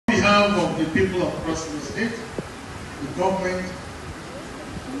the people of Cross River State, the government,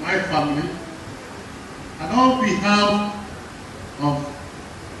 my family, and on behalf of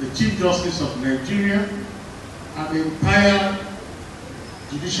the Chief Justice of Nigeria and the entire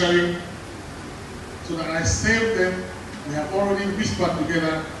judiciary, so that I save them. We have already whispered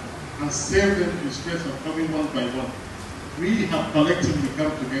together and saved them the stress of coming one by one. We have collectively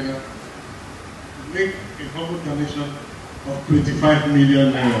come together to make a humble donation of 25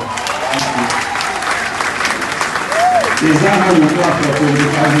 million naira. Is that how you got for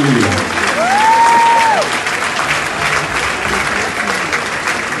 25 million?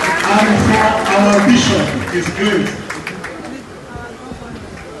 And for our bishop, His Grace,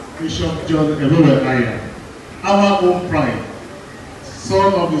 Bishop John Ayade, our own pride,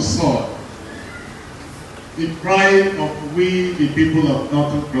 son of the sword, the pride of we, the people of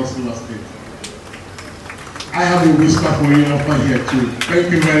Northern Cross River State. I have a whisper for you over here too.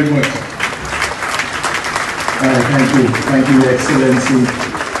 Thank you very much. Thank you, Excellency.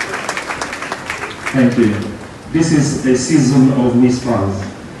 Thank you. This is a season of whispers.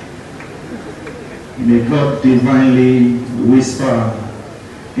 May God divinely whisper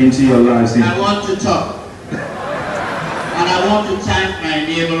into your lives. I want to talk. And I want to thank my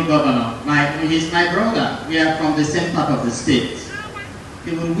neighbor governor. He's my brother. We are from the same part of the state.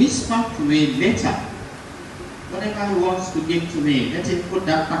 He will whisper to me later. Whatever he wants to give to me, let him put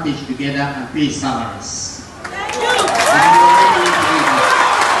that package together and pay salaries. Thank you.